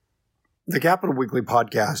The Capital Weekly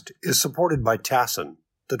podcast is supported by TASIN,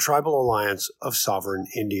 the Tribal Alliance of Sovereign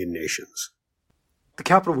Indian Nations. The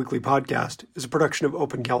Capital Weekly podcast is a production of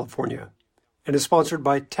Open California and is sponsored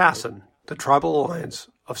by TASIN, the Tribal Alliance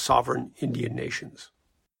of Sovereign Indian Nations.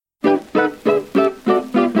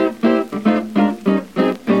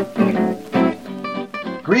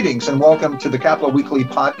 Greetings and welcome to the Capital Weekly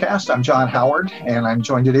podcast. I'm John Howard, and I'm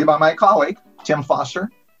joined today by my colleague, Tim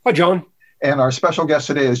Foster. Hi, John. And our special guest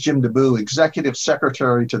today is Jim DeBoo, Executive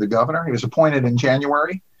Secretary to the Governor. He was appointed in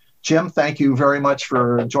January. Jim, thank you very much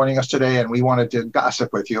for joining us today, and we wanted to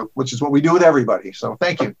gossip with you, which is what we do with everybody. So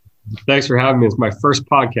thank you. Thanks for having me. It's my first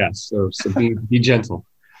podcast, so be gentle.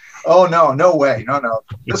 Oh, no way. No.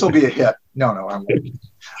 This will be a hit. No, I'm kidding.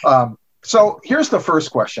 So here's the first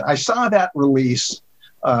question. I saw that release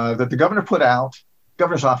that the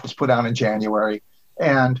governor's office put out in January,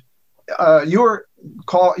 and you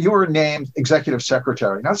were named executive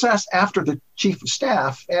secretary. Now, that's after the chief of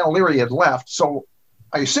staff, Ann Leary, had left. So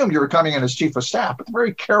I assumed you were coming in as chief of staff, but the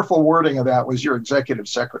very careful wording of that was your executive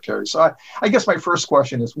secretary. So I guess my first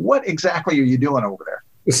question is, what exactly are you doing over there?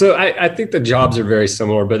 So I think the jobs are very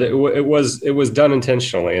similar, but it was done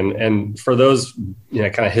intentionally. And for those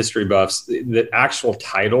kind of history buffs, the actual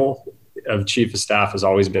title of chief of staff has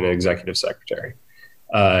always been an executive secretary.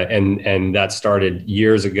 And that started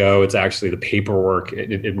years ago. It's actually the paperwork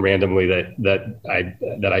it randomly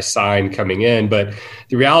that I signed coming in. But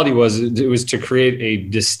the reality was it was to create a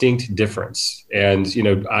distinct difference. And,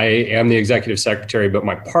 I am the executive secretary, but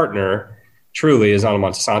my partner truly is Ana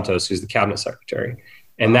Montesantos, who's the cabinet secretary.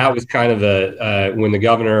 And that was kind of when the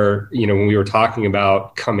governor, when we were talking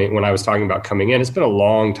about when I was talking about coming in, it's been a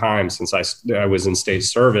long time since I was in state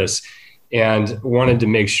service. And wanted to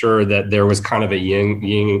make sure that there was kind of a yin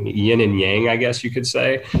and yang, I guess you could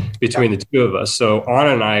say, between the two of us. So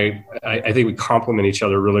Ana and I think we complement each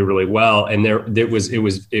other really, really well. And it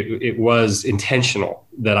was intentional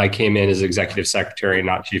that I came in as executive secretary and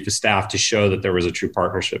not chief of staff to show that there was a true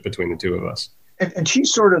partnership between the two of us. And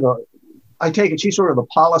she's sort of she's sort of the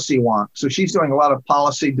policy wonk. So she's doing a lot of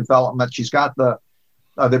policy development. She's got the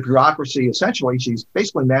bureaucracy. Essentially, she's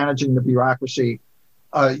basically managing the bureaucracy.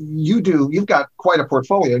 You've got quite a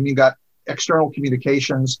portfolio. And you've got external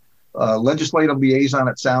communications, legislative liaison,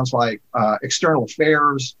 it sounds like, external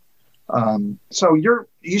affairs. So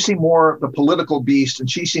you seem more the political beast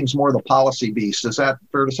and she seems more the policy beast. Is that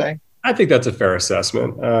fair to say? I think that's a fair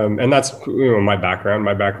assessment. And that's my background.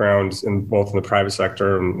 My background in both in the private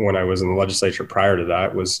sector and when I was in the legislature prior to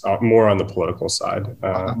that was more on the political side.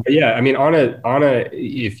 But yeah, I mean, Ana,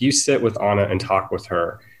 if you sit with Ana and talk with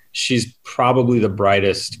her, she's probably the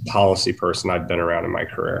brightest policy person I've been around in my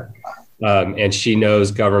career. And she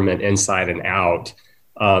knows government inside and out.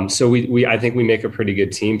 So I think we make a pretty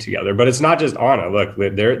good team together, but it's not just Ana. Look,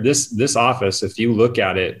 this office, if you look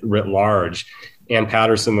at it writ large, Ann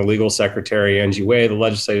Patterson, the legal secretary, Angie Way, the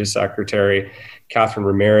legislative secretary, Catherine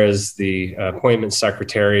Ramirez, the appointment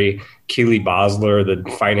secretary, Keely Bosler,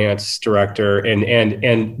 the finance director, and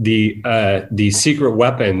the secret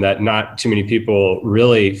weapon that not too many people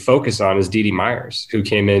really focus on is Dee Dee Myers, who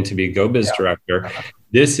came in to be GoBiz director.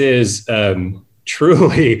 This is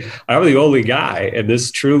truly, I'm the only guy, and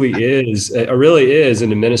this truly really is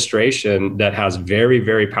an administration that has very,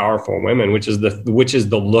 very powerful women, which is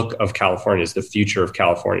the look of California, is the future of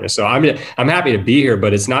California. So I'm happy to be here,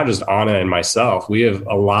 but it's not just Ana and myself. We have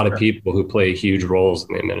a lot of people who play huge roles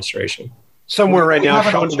in the administration. Somewhere right now,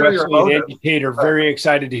 Sean Wesley and Andy Tate are very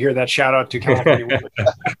excited to hear that shout out to California women.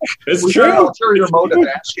 It's true. An ulterior motive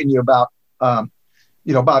asking you about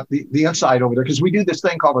the inside over there, because we do this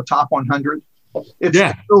thing called the Top 100. It's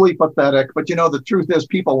truly pathetic, but the truth is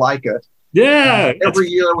people like it. Yeah. Every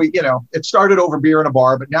year it started over beer in a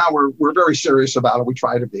bar, but now we're very serious about it. We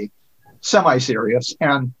try to be semi-serious.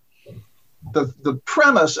 And the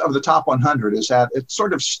premise of the Top 100 is that it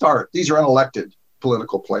sort of these are unelected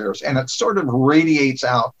political players, and it sort of radiates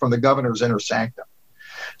out from the governor's inner sanctum.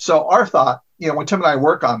 So our thought, when Tim and I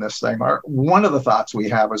work on this thing, one of the thoughts we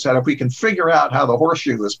have is that if we can figure out how the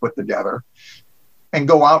horseshoe is put together and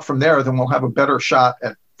go out from there, then we'll have a better shot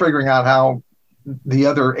at figuring out how the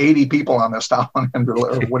other 80 people on this top 100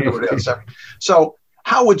 or whatever it is. So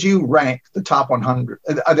how would you rank the top 100,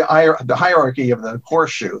 the hierarchy of the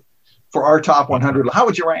horseshoe for our top 100? How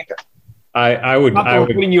would you rank it? I would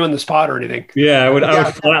putting you on the spot or anything. Yeah, I would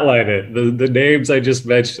flatline it. The names I just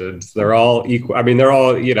mentioned, they're all equal. I mean, they're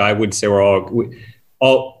all, I would say we're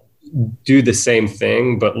all do the same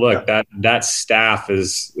thing, but look, that staff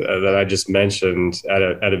is that I just mentioned at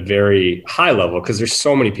a very high level, because there's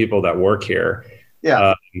so many people that work here.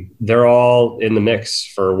 Yeah. They're all in the mix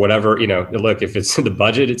for whatever, look, if it's the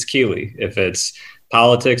budget, it's Keeley. If it's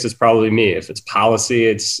politics, it's probably me. If it's policy,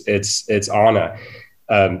 it's Anna.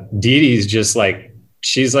 Dee Dee's just like,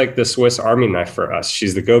 she's like the Swiss Army knife for us.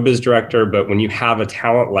 She's the GoBiz director, but when you have a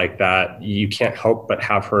talent like that, you can't help but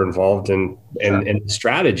have her involved in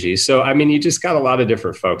strategy. So, I mean, you just got a lot of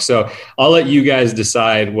different folks. So I'll let you guys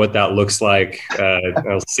decide what that looks like.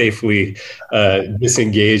 I'll safely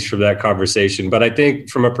disengage from that conversation. But I think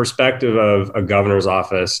from a perspective of a governor's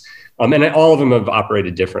office, and all of them have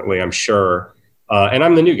operated differently, I'm sure. And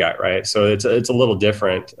I'm the new guy, right? So it's a little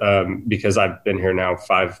different because I've been here now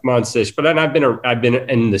 5 months-ish, but then I've been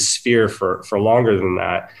in the sphere for longer than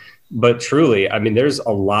that. But truly, I mean, there's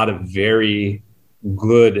a lot of very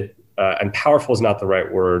good and powerful is not the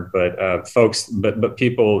right word, but folks, but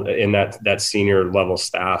people in that senior level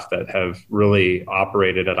staff that have really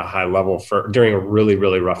operated at a high level during a really,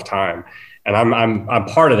 really rough time. And I'm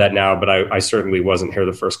part of that now, but I certainly wasn't here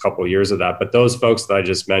the first couple of years of that. But those folks that I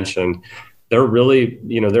just mentioned, they're really,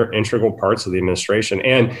 they're integral parts of the administration.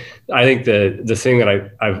 And I think the thing that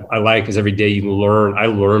I like is every day I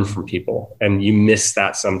learn from people, and you miss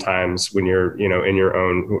that sometimes when you're, in your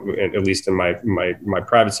own, at least in my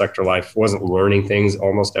private sector life, wasn't learning things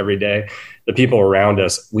almost every day. The people around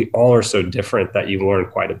us, we all are so different that you learn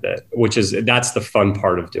quite a bit, that's the fun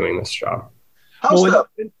part of doing this job. How's the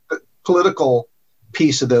political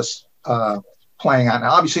piece of this playing out?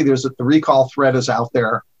 Now, obviously there's the recall threat is out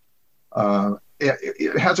there.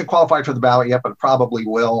 It hasn't qualified for the ballot yet, but it probably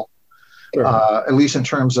will, sure. At least in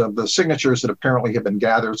terms of the signatures that apparently have been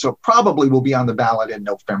gathered. So probably will be on the ballot in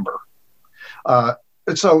November.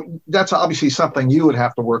 So that's obviously something you would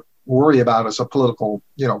have to worry about as a political,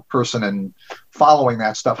 person and following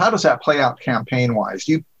that stuff. How does that play out campaign-wise?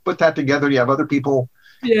 Do you put that together? Do you have other people?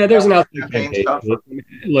 Yeah, there's an outside campaign.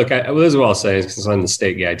 Look, this is what I'll say because I'm the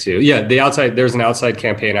state guy too. Yeah, there's an outside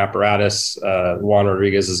campaign apparatus. Juan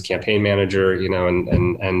Rodriguez is campaign manager,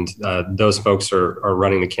 and those folks are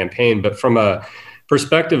running the campaign. But from a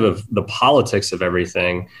perspective of the politics of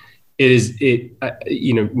everything,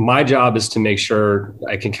 my job is to make sure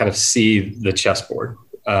I can kind of see the chessboard.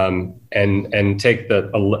 And take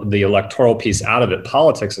the electoral piece out of it.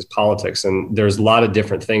 Politics is politics, and there's a lot of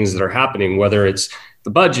different things that are happening, whether it's the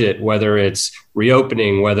budget, whether it's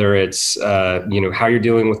reopening, whether it's how you're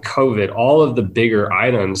dealing with COVID, all of the bigger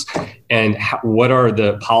items, and what are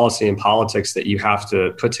the policy and politics that you have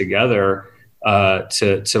to put together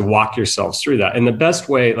to walk yourselves through that. And the best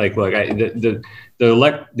way, the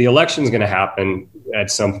election is going to happen at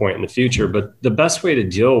some point in the future, but the best way to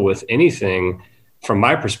deal with anything, from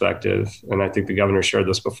my perspective, and I think the governor shared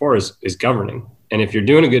this before, is governing. And if you're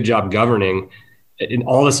doing a good job governing, and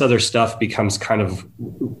all this other stuff becomes kind of,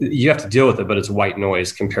 you have to deal with it, but it's white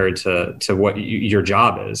noise compared to what your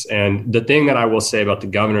job is. And the thing that I will say about the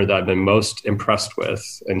governor that I've been most impressed with,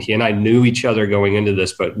 and he and I knew each other going into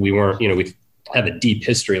this, but we weren't, we have a deep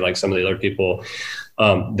history like some of the other people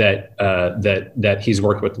that he's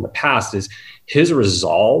worked with in the past, is his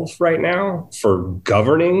resolve right now for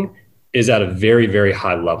governing is at a very, very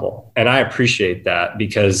high level. And I appreciate that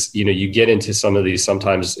because, you get into some of these,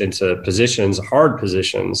 sometimes into positions, hard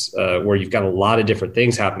positions, where you've got a lot of different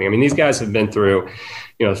things happening. I mean, these guys have been through,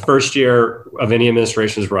 the first year of any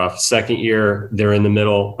administration is rough. Second year, they're in the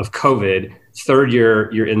middle of COVID. Third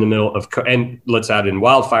year, you're in the middle of, and let's add in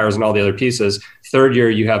wildfires and all the other pieces. Third year,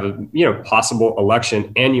 you have a, possible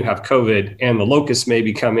election, and you have COVID, and the locusts may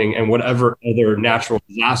be coming, and whatever other natural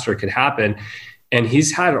disaster could happen. And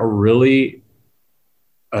he's had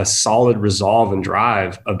a solid resolve and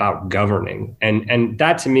drive about governing. And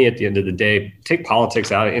that, to me, at the end of the day, take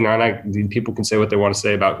politics out. And people can say what they want to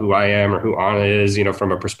say about who I am or who Anna is,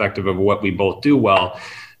 from a perspective of what we both do well.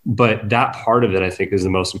 But that part of it, I think, is the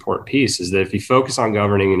most important piece, is that if you focus on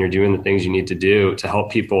governing and you're doing the things you need to do to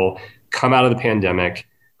help people come out of the pandemic,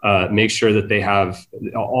 make sure that they have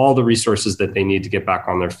all the resources that they need to get back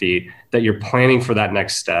on their feet, that you're planning for that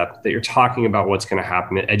next step, that you're talking about what's going to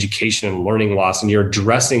happen in education and learning loss, and you're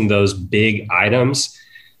addressing those big items,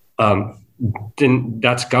 then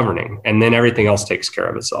that's governing. And then everything else takes care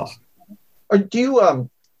of itself. Do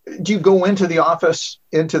you go into the office,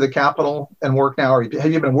 into the Capitol and work now? Or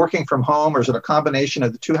have you been working from home, or is it a combination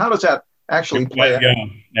of the two? How does that actually play out?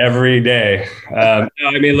 Every day.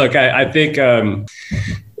 Look, I think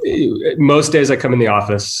most days I come in the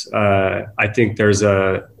office. I think there's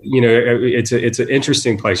it's an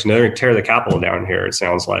interesting place. They're going to tear the Capitol down here, it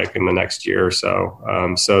sounds like, in the next year or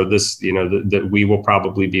so. So this, that we will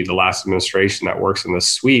probably be the last administration that works in the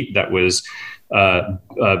suite that was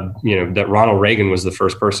that Ronald Reagan was the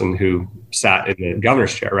first person who sat in the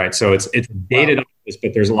governor's chair, right? So it's a dated office,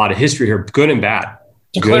 but there's a lot of history here, good and bad.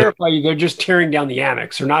 To clarify, they're just tearing down the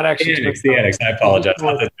annex. They're not actually the annex. I apologize.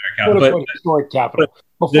 Historic capital.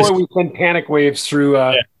 Before we send panic waves through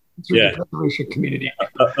the conservation community.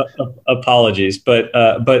 Apologies, but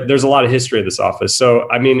there's a lot of history of this office.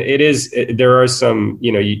 So I mean, there are some,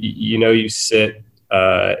 you sit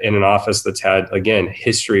in an office that's had, again,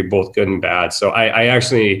 history, both good and bad. So I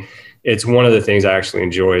actually, it's one of the things I actually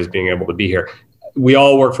enjoy is being able to be here. We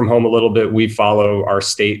all work from home a little bit. We follow our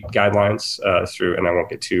state guidelines through, and I won't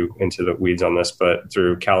get too into the weeds on this, but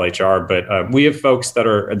through CalHR. But we have folks that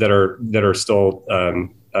are still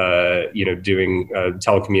doing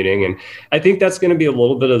telecommuting, and I think that's going to be a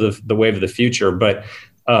little bit of the wave of the future. But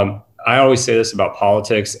I always say this about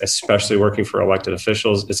politics, especially working for elected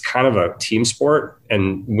officials. It's kind of a team sport,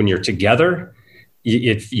 and when you're together,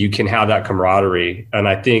 if you can have that camaraderie. And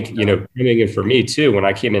I think, coming in for me too, when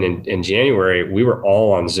I came in January, we were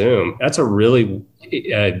all on Zoom. That's a really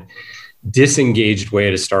disengaged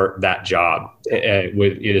way to start that job.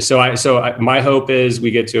 So my hope is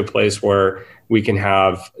we get to a place where we can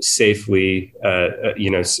have safely,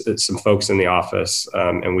 some folks in the office,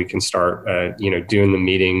 and we can start, doing the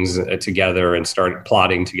meetings together and start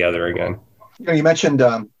plotting together again. You mentioned,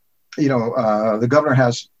 the governor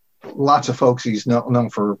has lots of folks he's known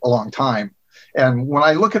for a long time. And when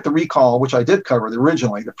I look at the recall, which I did cover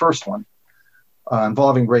originally, the first one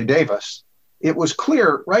involving Gray Davis, it was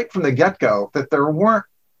clear right from the get-go that there weren't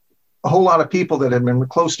a whole lot of people that had been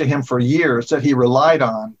close to him for years that he relied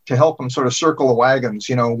on to help him sort of circle the wagons,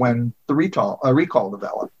 when the recall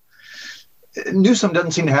developed. Newsom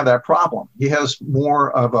doesn't seem to have that problem. He has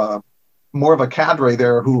more of a cadre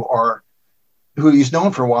there who he's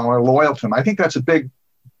known for a while and are loyal to him. I think that's a big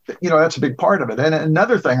part of it. And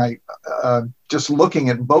another thing, just looking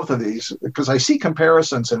at both of these, because I see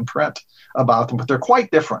comparisons in print about them, but they're quite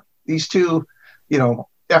different. These two,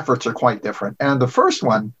 efforts are quite different. And the first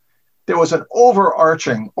one, there was an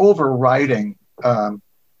overriding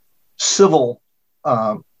civil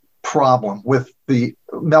problem with the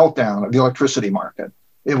meltdown of the electricity market.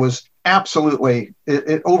 It was absolutely,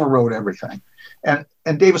 it overrode everything. And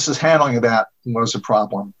Davis's handling of that was a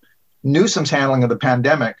problem. Newsom's handling of the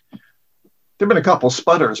pandemic, there have been a couple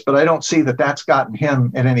sputters, but I don't see that that's gotten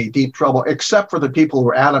him in any deep trouble, except for the people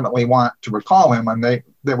who adamantly want to recall him, and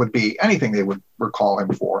there would be anything they would recall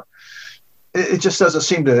him for. It just doesn't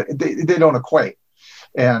seem to, they don't equate.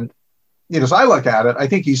 And, as I look at it, I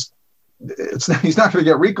think he's not going to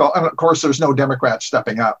get recalled. And of course, there's no Democrats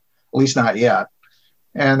stepping up, at least not yet.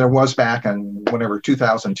 And there was back in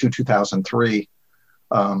 2002, 2003.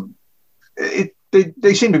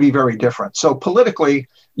 They seem to be very different. So politically,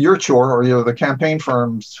 your chore, or the campaign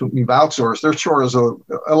firms who you've outsourced, their chore is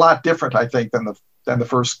a lot different, I think, than the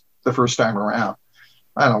first time around.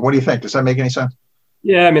 I don't know. What do you think? Does that make any sense?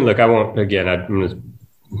 Yeah, I mean, look, I'm going to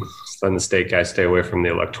let the state guys stay away from the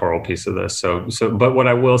electoral piece of this. But what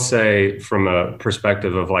I will say from a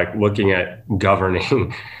perspective of looking at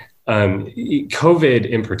governing, COVID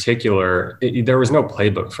in particular, there was no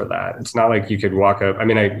playbook for that. It's not like you could walk up. I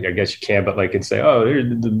mean, I guess you can, but and say, oh,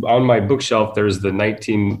 on my bookshelf, there's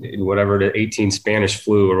the 18 Spanish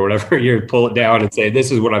flu or whatever. You pull it down and say,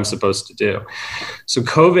 this is what I'm supposed to do. So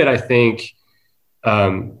COVID, I think,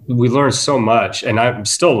 we learned so much, and I'm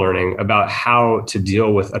still learning about how to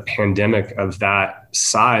deal with a pandemic of that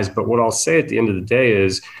size. But what I'll say at the end of the day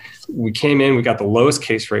is we came in, we got the lowest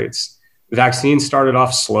case rates. The vaccine started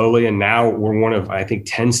off slowly, and now we're one of, I think,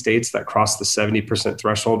 10 states that crossed the 70%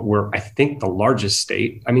 threshold. We're, I think, the largest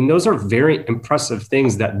state. I mean, those are very impressive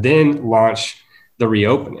things that then launch the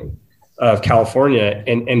reopening of California,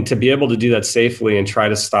 and to be able to do that safely and try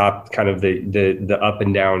to stop kind of the up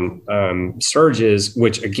and down surges,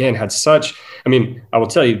 which again had such, I mean, I will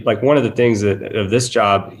tell you, one of the things of this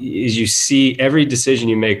job is you see every decision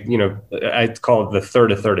you make, I call it the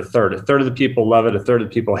third. A third of the people love it, a third of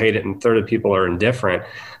the people hate it, and a third of the people are indifferent.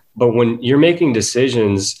 But when you're making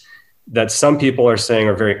decisions that some people are saying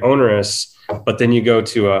are very onerous, but then you go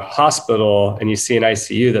to a hospital and you see an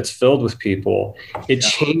ICU that's filled with people, it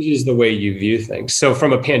changes the way you view things. So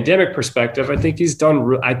from a pandemic perspective, I think he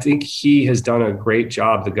has done a great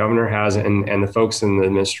job. The governor has, and the folks in the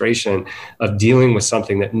administration, of dealing with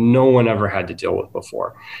something that no one ever had to deal with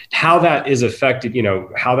before. How that is affected,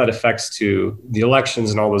 how that affects to the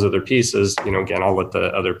elections and all those other pieces, again, I'll let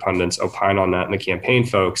the other pundits opine on that and the campaign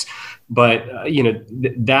folks. But,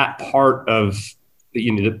 that part of,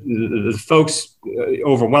 the folks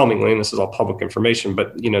overwhelmingly, and this is all public information,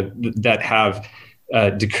 but that have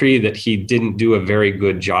decree that he didn't do a very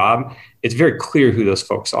good job, it's very clear who those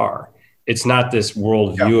folks are. It's not this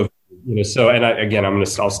worldview of, so, and I'll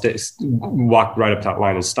walk right up that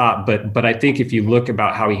line and stop. But I think if you look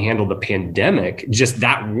about how he handled the pandemic, just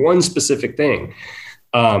that one specific thing,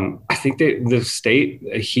 I think the state,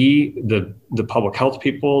 the public health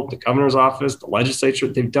people, the governor's office, the legislature,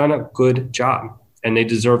 they've done a good job, and they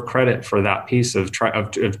deserve credit for that piece of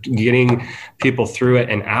getting people through it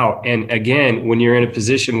and out. And again, when you're in a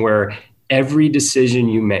position where every decision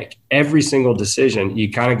you make, every single decision,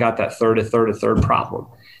 you kind of got that third problem.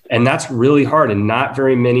 And that's really hard. And not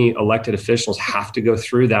very many elected officials have to go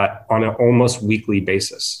through that on an almost weekly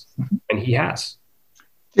basis. And he has.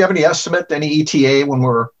 Do you have any estimate, any ETA when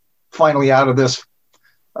we're finally out of this?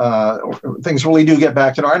 Things really do get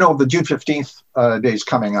back to, I know the June 15th day is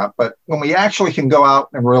coming up, but when we actually can go out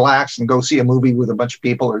and relax and go see a movie with a bunch of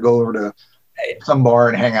people, or go over to some bar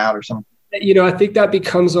and hang out or something. I think that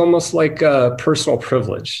becomes almost like a personal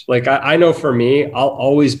privilege. Like I know for me, I'll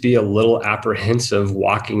always be a little apprehensive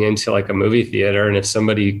walking into like a movie theater. And if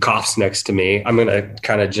somebody coughs next to me, I'm going to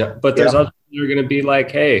kind of jump, but there's others who are going to be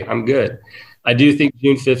like, hey, I'm good. I do think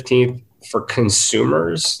June 15th for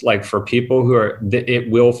consumers, like for people who are, it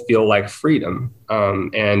will feel like freedom.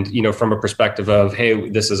 And, from a perspective of, hey,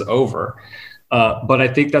 this is over. But I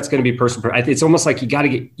think that's going to be personal. It's almost like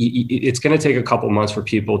it's going to take a couple months for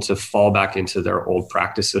people to fall back into their old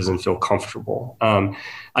practices and feel comfortable.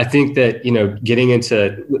 I think that, getting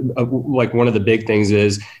into like one of the big things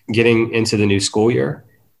is getting into the new school year.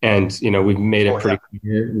 And, we've made it pretty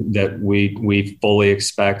clear that we fully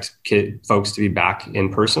expect folks to be back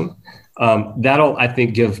in person. That'll, I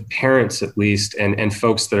think, give parents at least and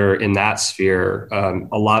folks that are in that sphere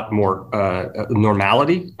a lot more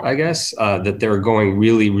normality, I guess, that they're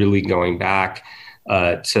really going back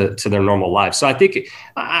to their normal lives. So I think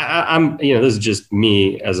I'm this is just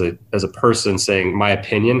me as a person saying my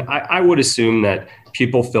opinion. I would assume that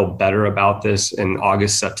people feel better about this in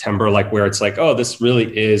August, September, like where it's like, oh, this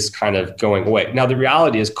really is kind of going away. Now, the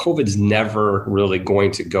reality is COVID's never really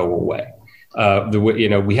going to go away.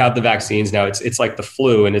 We have the vaccines now. It's like the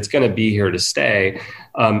flu, and it's going to be here to stay.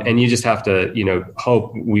 And you just have to,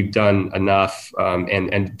 hope we've done enough,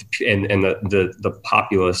 and the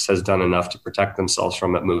populace has done enough to protect themselves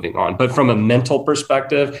from it moving on. But from a mental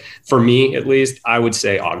perspective, for me at least, I would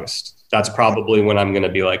say August. That's probably when I'm going to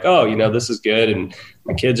be like, oh, this is good, and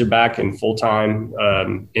my kids are back in full time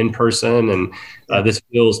in person, and this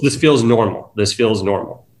feels normal. This feels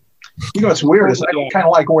normal. It's weird. Is I kind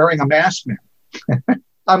of like wearing a mask now.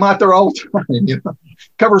 I'm out there all the time.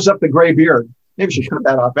 Covers up the gray beard. Maybe we should cut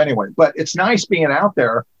that off anyway. But it's nice being out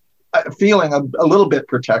there, feeling a little bit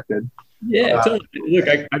protected. Yeah, look,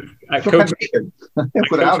 I coach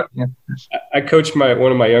without it. Yeah. I coach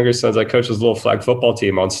one of my younger sons. I coach his little flag football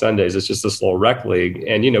team on Sundays. It's just this little rec league,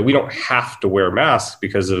 and we don't have to wear masks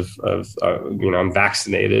because of I'm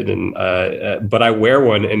vaccinated, and but I wear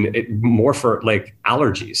one, and more for like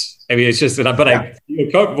allergies. I mean, it's just that, I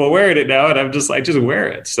feel comfortable wearing it now, and I just wear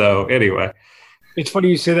it. So anyway. It's funny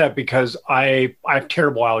you say that because I have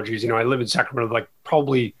terrible allergies. I live in Sacramento, like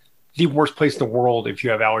probably the worst place in the world if you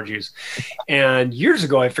have allergies. And years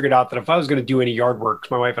ago, I figured out that if I was going to do any yard work,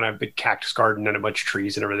 my wife and I have a big cactus garden and a bunch of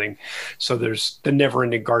trees and everything. So there's the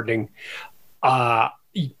never-ending gardening. 10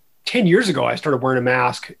 years ago, I started wearing a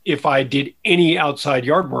mask if I did any outside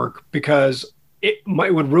yard work because it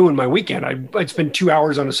would ruin my weekend. I'd spend 2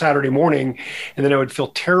 hours on a Saturday morning, and then I would feel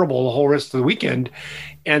terrible the whole rest of the weekend.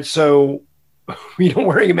 And so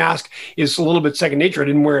wearing a mask is a little bit second nature. I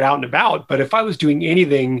didn't wear it out and about, but if I was doing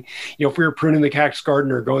anything, if we were pruning the cactus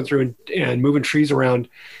garden or going through and moving trees around,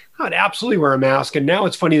 I'd absolutely wear a mask. And now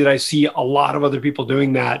it's funny that I see a lot of other people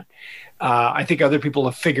doing that. I think other people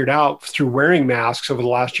have figured out through wearing masks over the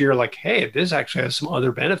last year, like, hey, this actually has some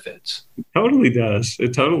other benefits. It totally does.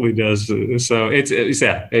 So it's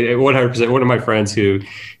 100%. One of my friends who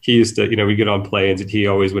he used to, we get on planes and he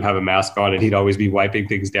always would have a mask on and he'd always be wiping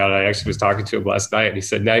things down. I actually was talking to him last night and he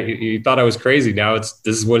said, now you thought I was crazy. Now this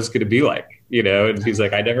is what it's going to be like, and he's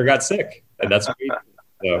like, I never got sick. And that's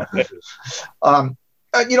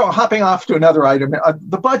hopping off to another item,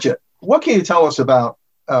 the budget. What can you tell us about,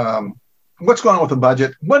 what's going on with the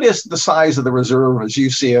budget? What is the size of the reserve as you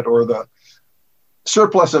see it, or the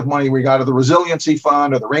surplus of money we got of the resiliency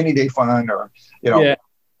fund or the rainy day fund, or, Yeah.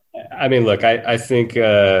 I mean, look, I think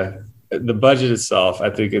the budget itself, I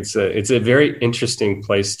think it's a very interesting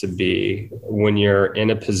place to be when you're in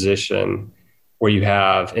a position where you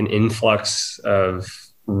have an influx of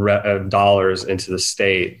dollars into the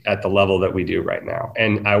state at the level that we do right now.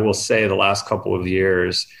 And I will say the last couple of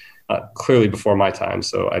years, clearly before my time.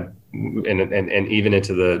 So and even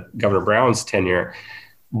into the Governor Brown's tenure,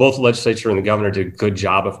 both the legislature and the governor did a good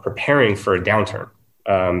job of preparing for a downturn.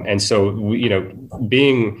 And so,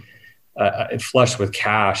 being flush with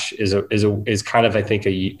cash is kind of, I think,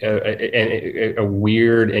 a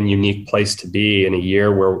weird and unique place to be in a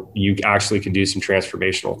year where you actually can do some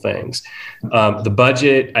transformational things. The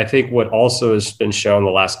budget, I think, what also has been shown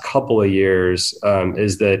the last couple of years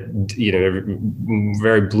is that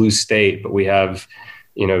very blue state, but we have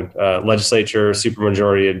legislature,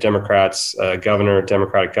 supermajority of Democrats,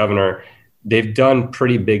 Democratic governor. They've done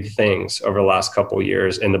pretty big things over the last couple of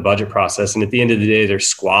years in the budget process. And at the end of the day, there's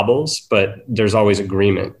squabbles, but there's always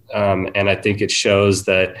agreement. And I think it shows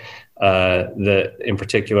that in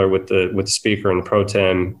particular with the speaker and the pro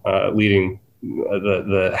tem leading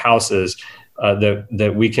the houses,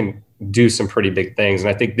 that we can do some pretty big things. And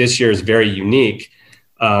I think this year is very unique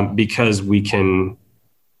because we can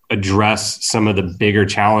address some of the bigger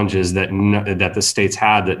challenges that the states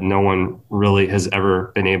had that no one really has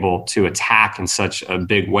ever been able to attack in such a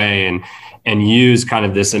big way, and use kind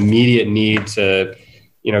of this immediate need to,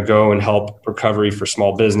 go and help recovery for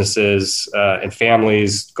small businesses and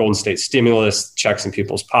families, Golden State stimulus, checks in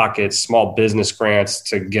people's pockets, small business grants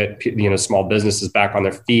to get, small businesses back on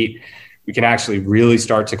their feet. We can actually really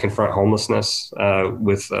start to confront homelessness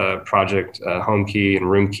with Project Home Key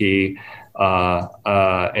and Room Key,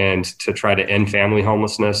 and to try to end family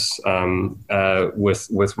homelessness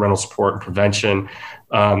with rental support and prevention,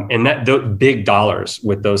 and that big dollars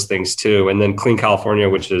with those things too. And then Clean California,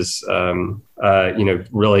 which is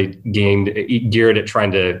really geared at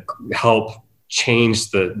trying to help change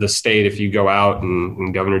the state. If you go out,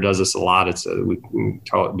 and Governor does this a lot, we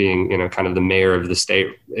call it being kind of the mayor of the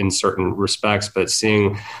state in certain respects, but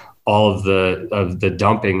seeing all of the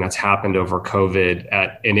dumping that's happened over COVID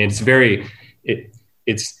and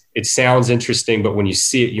it sounds interesting, but when you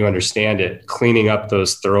see it, you understand it. Cleaning up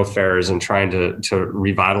those thoroughfares and trying to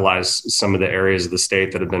revitalize some of the areas of the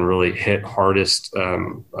state that have been really hit hardest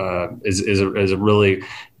is a really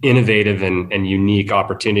innovative and unique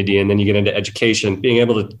opportunity. And then you get into education, being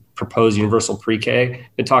able to propose universal pre-K.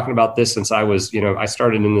 Been talking about this since I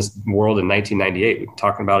started in this world in 1998. We've been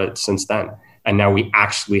talking about it since then. And now we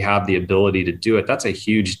actually have the ability to do it. That's a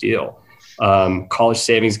huge deal. College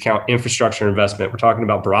savings account, infrastructure investment. We're talking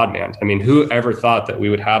about broadband. I mean, who ever thought that we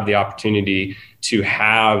would have the opportunity to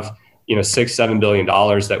have, $6-7 billion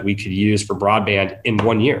that we could use for broadband in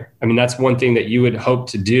 1 year? I mean, that's one thing that you would hope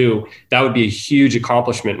to do. That would be a huge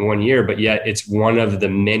accomplishment in 1 year, but yet it's one of the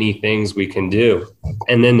many things we can do.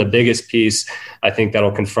 And then the biggest piece I think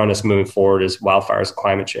that'll confront us moving forward is wildfires and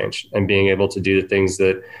climate change, and being able to do the things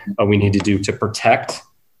that we need to do to protect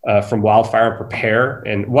from wildfire and prepare.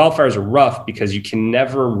 And wildfires are rough because you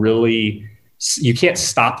can't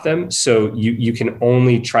stop them. So you can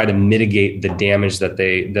only try to mitigate the damage that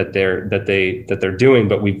they're doing.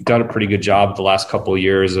 But we've done a pretty good job the last couple of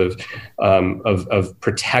years of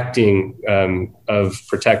protecting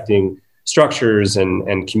structures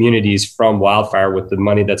and communities from wildfire with the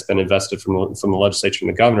money that's been invested from the legislature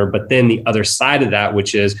and the governor. But then the other side of that,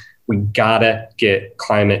 which is we gotta get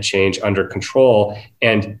climate change under control.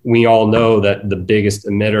 And we all know that the biggest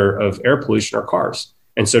emitter of air pollution are cars.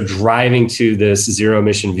 And so driving to this zero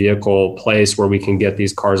emission vehicle place where we can get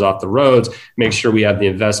these cars off the roads, make sure we have the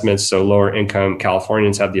investments so lower income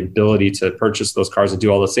Californians have the ability to purchase those cars and do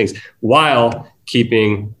all those things while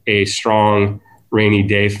keeping a strong rainy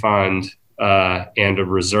day fund and a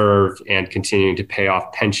reserve and continuing to pay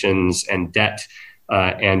off pensions and debt.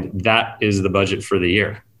 And that is the budget for the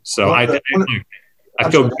year. So I feel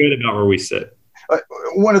good about where we sit.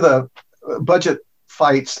 One of the budget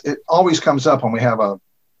fights, it always comes up when we have a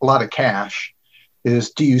lot of cash, is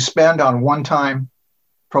do you spend on one-time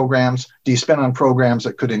programs? Do you spend on programs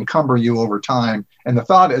that could encumber you over time? And the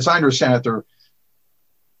thought, as I understand it, there are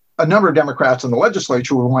a number of Democrats in the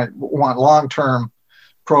legislature who want long-term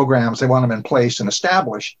programs. They want them in place and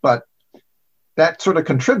established, but that sort of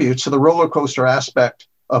contributes to the roller coaster aspect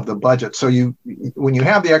of the budget. So when you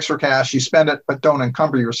have the extra cash, you spend it, but don't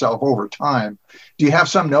encumber yourself over time. Do you have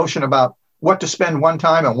some notion about what to spend one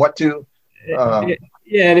time and what to?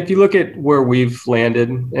 Yeah, and if you look at where we've landed,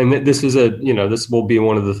 and this is this will be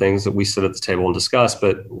one of the things that we sit at the table and discuss,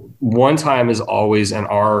 but one time is always, in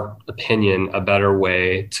our opinion, a better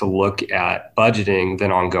way to look at budgeting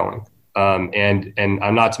than ongoing. And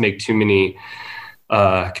I'm not to make too many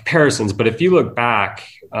comparisons, but if you look back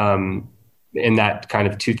in that kind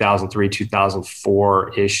of 2003,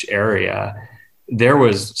 2004-ish area, there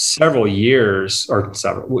was several years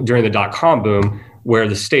during the dot-com boom where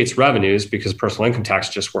the state's revenues, because personal income tax,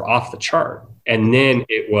 just were off the chart. And then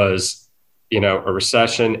it was, a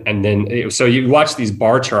recession. And then, so you watch these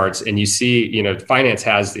bar charts and you see, finance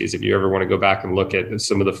has these, if you ever want to go back and look at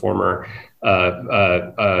some of the former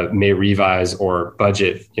May revise or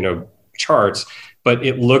budget, charts, but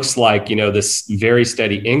it looks like, this very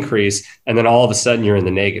steady increase. And then all of a sudden you're in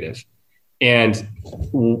the negative. And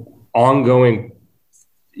ongoing,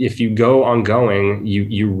 if you go ongoing,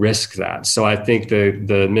 you risk that. So I think the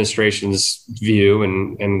administration's view,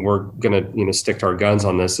 and we're going to stick to our guns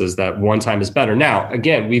on this, is that one time is better. Now,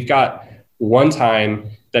 again, we've got one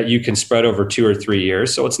time that you can spread over 2 or 3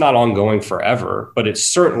 years, so it's not ongoing forever, but it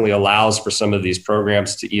certainly allows for some of these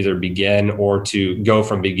programs to either begin or to go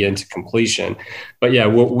from begin to completion. But yeah,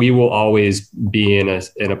 we will always be in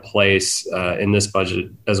a place in this budget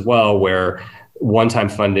as well where one-time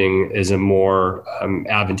funding is a more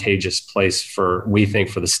advantageous place we think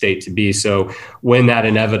for the state to be. So when that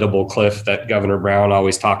inevitable cliff that Governor Brown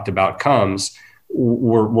always talked about comes,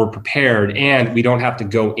 we're prepared, and we don't have to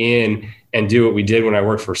go in and do what we did when I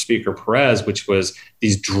worked for Speaker Perez, which was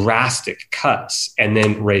these drastic cuts and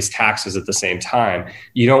then raise taxes at the same time.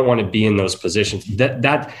 You don't want to be in those positions.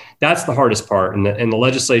 That's the hardest part. And the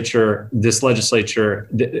legislature,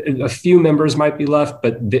 a few members might be left,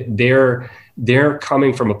 but they're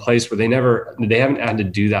coming from a place where they haven't had to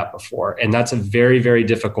do that before. And that's a very, very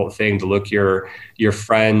difficult thing to look your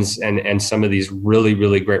friends and some of these really,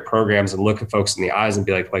 really great programs and look at folks in the eyes and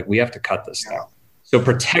be like, we have to cut this now. So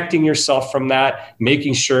protecting yourself from that,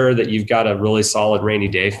 making sure that you've got a really solid rainy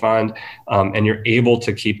day fund, and you're able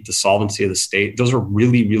to keep the solvency of the state. Those are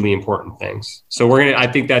really, really important things. So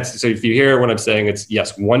so if you hear what I'm saying, it's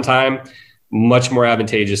yes, one time, much more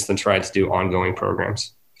advantageous than trying to do ongoing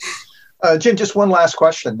programs. Jim, just one last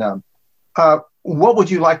question. What would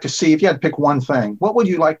you like to see, if you had to pick one thing, what would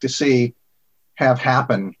you like to see have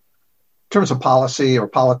happen in terms of policy or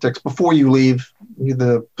politics before you leave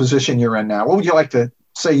the position you're in now? What would you like to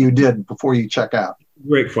say you did before you check out?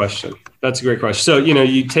 Great question. That's a great question. So,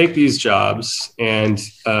 you take these jobs and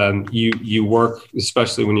you work,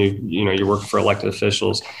 especially when you work for elected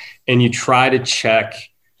officials, and you try to check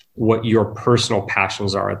what your personal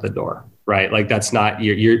passions are at the door. Right? Like that's not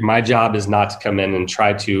my job is not to come in and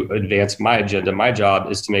try to advance my agenda. My job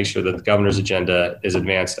is to make sure that the governor's agenda is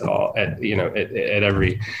advanced at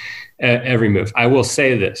every move. I will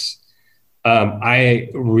say this. I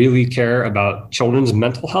really care about children's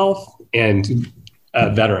mental health and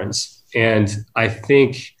veterans. And I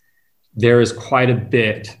think there is quite a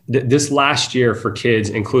bit this last year for kids,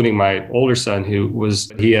 including my older son, he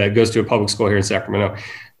goes to a public school here in Sacramento.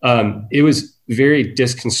 It was very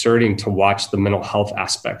disconcerting to watch the mental health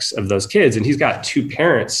aspects of those kids. And he's got 2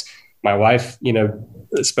 parents. My wife,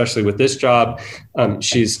 especially with this job,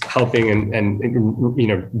 she's helping and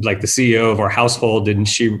like the CEO of our household, and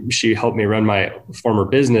she helped me run my former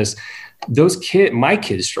business. My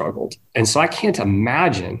kids struggled. And so I can't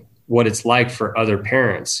imagine what it's like for other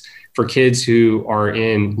parents, for kids who are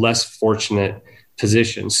in less fortunate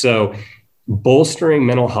positions. So bolstering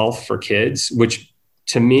mental health for kids, which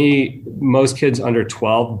to me, most kids under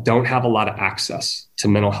 12 don't have a lot of access to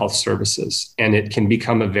mental health services. And it can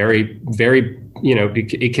become a very, very,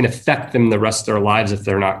 it can affect them the rest of their lives if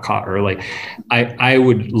they're not caught early. I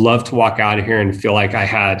would love to walk out of here and feel like I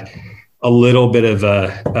had a little bit of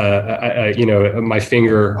my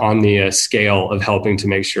finger on the scale of helping to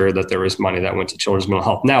make sure that there was money that went to children's mental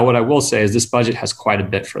health. Now, what I will say is this budget has quite a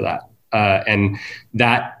bit for that. And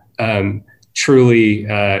that, truly,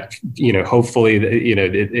 hopefully,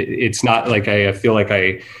 it's not like I feel like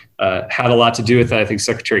I had a lot to do with that. I think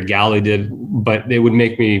Secretary Galley did, but it would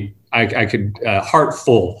make me, I could heart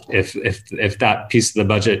full if that piece of the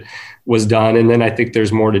budget was done. And then I think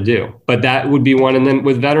there's more to do, but that would be one. And then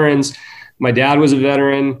with veterans, my dad was a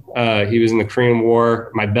veteran. He was in the Korean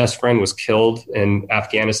War. My best friend was killed in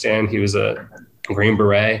Afghanistan. He was a Green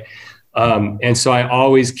Beret. And so I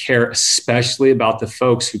always care, especially about the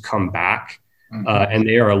folks who come back. And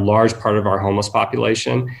they are a large part of our homeless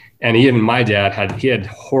population. And even my dad had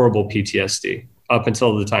horrible PTSD up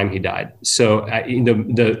until the time he died. So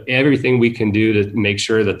everything we can do to make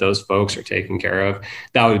sure that those folks are taken care of,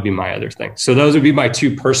 that would be my other thing. So those would be my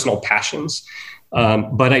 2 personal passions.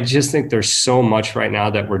 But I just think there's so much right now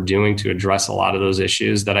that we're doing to address a lot of those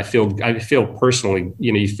issues that I feel personally,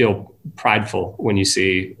 you feel prideful when you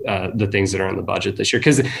see the things that are in the budget this year,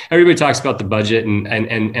 because everybody talks about the budget and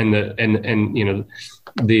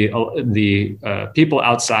the people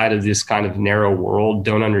outside of this kind of narrow world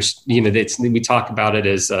don't understand. We talk about it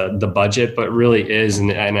as the budget, but really is,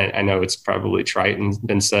 and I know it's probably trite and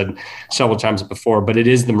been said several times before, but it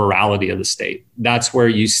is the morality of the state. That's where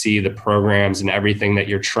you see the programs and everything that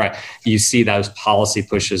you see those policy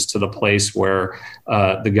pushes to the place where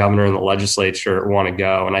the governor and the legislature want to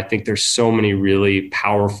go. And I think there's so many really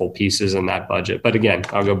powerful pieces in that budget. But again,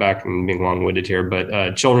 I'll go back and being long-winded here,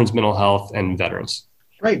 but children's mental health and veterans.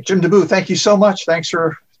 Great. Jim DeBoo, thank you so much. Thanks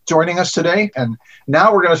for joining us today. And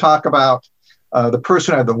now we're going to talk about the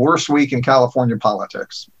person who had the worst week in California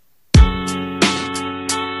politics. The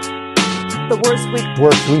worst week.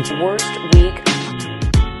 Worst week. Worst week.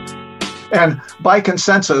 And by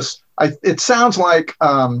consensus, it sounds like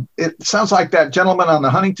that gentleman on the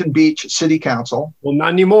Huntington Beach City Council. Well, not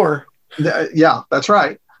anymore. Yeah, that's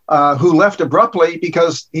right. Who left abruptly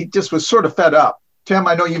because he just was sort of fed up. Tim,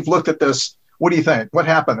 I know you've looked at this. What do you think? What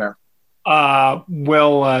happened there?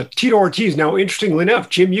 Tito Ortiz. Now, interestingly enough,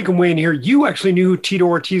 Jim, you can weigh in here. You actually knew who Tito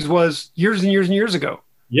Ortiz was years and years and years ago.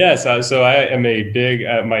 Yes. So I am a big,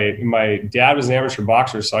 my dad was an amateur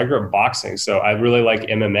boxer, so I grew up boxing. So I really like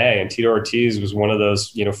MMA, and Tito Ortiz was one of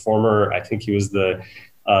those, former, I think he was the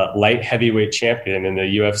light heavyweight champion in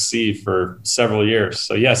the UFC for several years.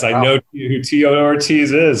 So yes, I know who Tito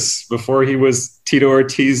Ortiz is before he was Tito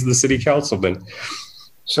Ortiz, the city councilman.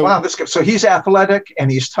 So, so he's athletic and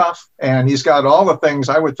he's tough and he's got all the things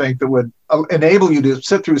I would think that would enable you to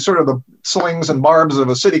sit through sort of the slings and barbs of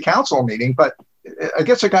a city council meeting. But I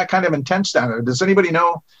guess it got kind of intense down there. Does anybody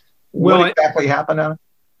know what exactly happened on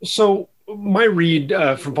it? So my read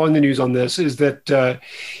from following the news on this is that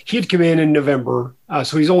he had come in November.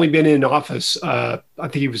 So he's only been in office. I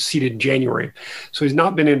think he was seated in January. So he's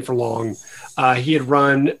not been in for long. He had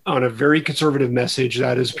run on a very conservative message.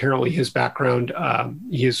 That is apparently his background.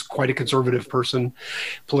 He is quite a conservative person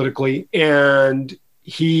politically. And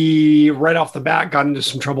he, right off the bat, got into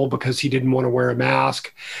some trouble because he didn't want to wear a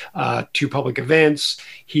mask to public events.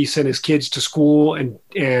 He sent his kids to school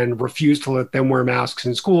and refused to let them wear masks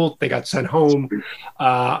in school. They got sent home.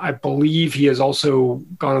 I believe he has also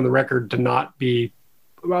gone on the record to not be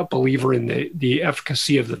a believer in the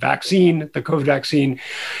efficacy of the vaccine, the COVID vaccine.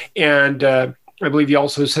 And I believe he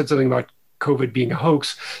also said something about COVID being a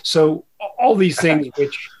hoax. So all these things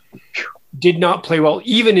which did not play well,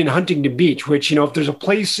 even in Huntington Beach, which, if there's a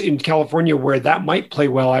place in California where that might play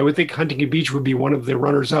well, I would think Huntington Beach would be one of the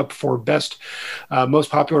runners up for best, most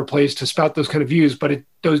popular place to spout those kind of views. But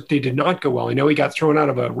they did not go well. I know he got thrown out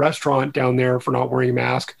of a restaurant down there for not wearing a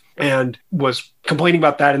mask and was complaining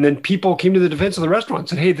about that. And then people came to the defense of the restaurant and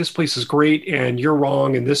said, hey, this place is great and you're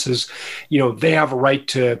wrong. And this is, they have a right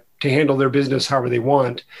to handle their business however they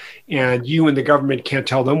want. And you and the government can't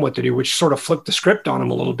tell them what to do, which sort of flipped the script on them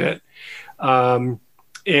a little bit.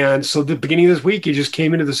 And so the beginning of this week, he just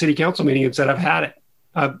came into the city council meeting and said, I've had it.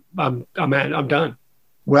 I'm done.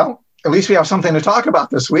 Well, at least we have something to talk about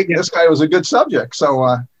this week. Yeah. This guy was a good subject.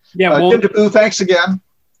 So, Jim DeBoo, thanks again.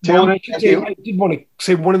 Tim, I did want to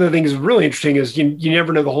say one of the things that's really interesting is you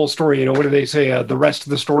never know the whole story. What do they say? The rest of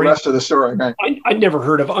the story? The rest of the story, right. I'd never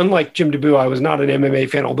heard of, unlike Jim DeBoo, I was not an MMA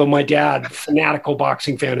fan, although my dad, fanatical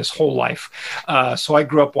boxing fan his whole life. So I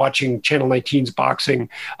grew up watching Channel 19's boxing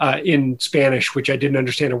in Spanish, which I didn't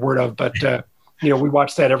understand a word of, but we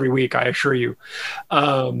watched that every week, I assure you.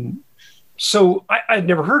 So I'd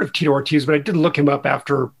never heard of Tito Ortiz, but I did look him up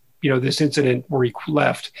after this incident where he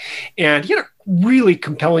left, and he had a really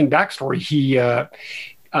compelling backstory.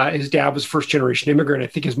 His dad was first generation immigrant. I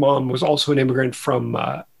think his mom was also an immigrant from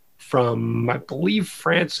I believe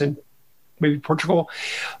France and maybe Portugal,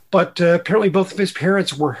 but apparently both of his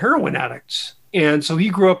parents were heroin addicts. And so he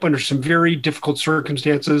grew up under some very difficult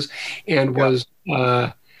circumstances and was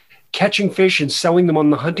catching fish and selling them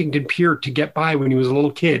on the Huntington Pier to get by when he was a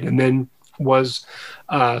little kid, and then was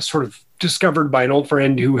sort of discovered by an old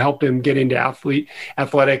friend who helped him get into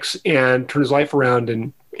athletics and turn his life around,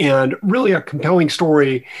 and really a compelling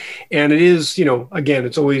story. And it is, again,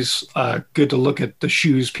 it's always good to look at the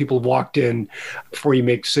shoes people have walked in before you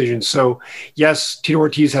make decisions. So yes, Tito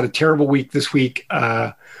Ortiz had a terrible week this week,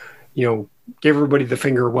 gave everybody the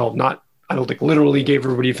finger. Well, I don't think literally gave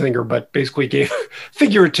everybody a finger, but basically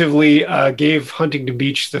figuratively gave Huntington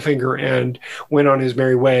Beach the finger and went on his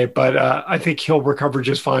merry way. But I think he'll recover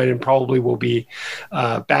just fine and probably will be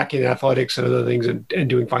back in athletics and other things and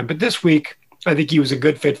doing fine. But this week, I think he was a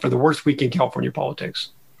good fit for the worst week in California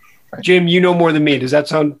politics. Right. Jim, you know more than me. Does that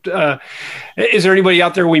sound? Is there anybody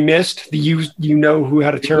out there we missed? Who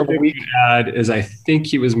had a terrible week? I think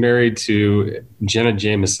he was married to Jenna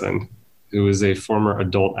Jameson. who was a former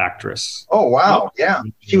adult actress. Oh, wow. Yeah.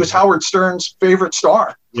 She was Howard Stern's favorite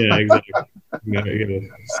star. Yeah, exactly.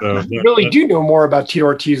 So you really do know more about Tito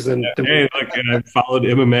Ortiz than hey, look, I followed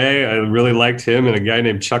MMA. I really liked him, and a guy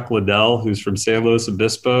named Chuck Liddell, who's from San Luis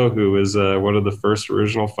Obispo, who was one of the first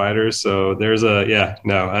original fighters. So there's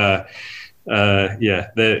but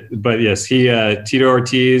yes, Tito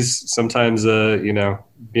Ortiz. Sometimes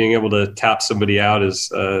being able to tap somebody out is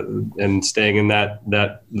and staying in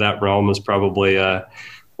that realm is probably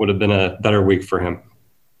would have been a better week for him.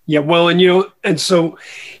 Yeah, well, and so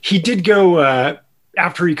he did go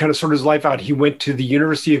after he kind of sorted his life out. He went to the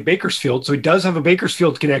University of Bakersfield, so he does have a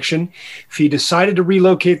Bakersfield connection. If he decided to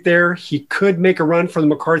relocate there, he could make a run for the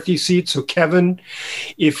McCarthy seat. So, Kevin,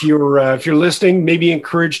 if you're listening, maybe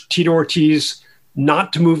encourage Tito Ortiz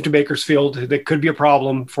not to move to Bakersfield. That could be a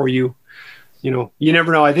problem for you. You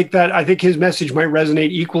never know. I think his message might resonate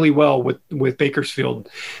equally well with Bakersfield.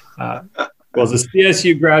 Well, as a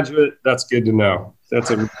CSU graduate, that's good to know. That's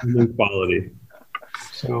a new quality.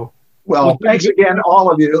 So, well, thanks again, all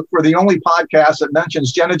of you, for the only podcast that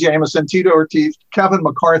mentions Jenna Jameson, Tito Ortiz, Kevin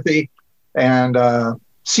McCarthy, and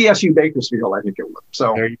CSU Bakersfield, I think it was.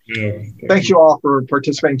 So thanks you all for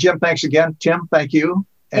participating. Jim, thanks again. Tim, thank you.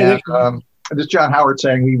 And this is John Howard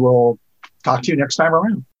saying we will talk to you next time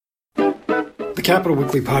around. The Capital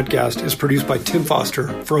Weekly podcast is produced by Tim Foster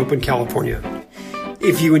for Open California.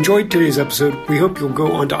 If you enjoyed today's episode, we hope you'll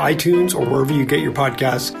go onto iTunes or wherever you get your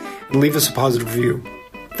podcasts and leave us a positive review.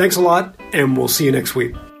 Thanks a lot, and we'll see you next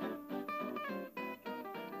week.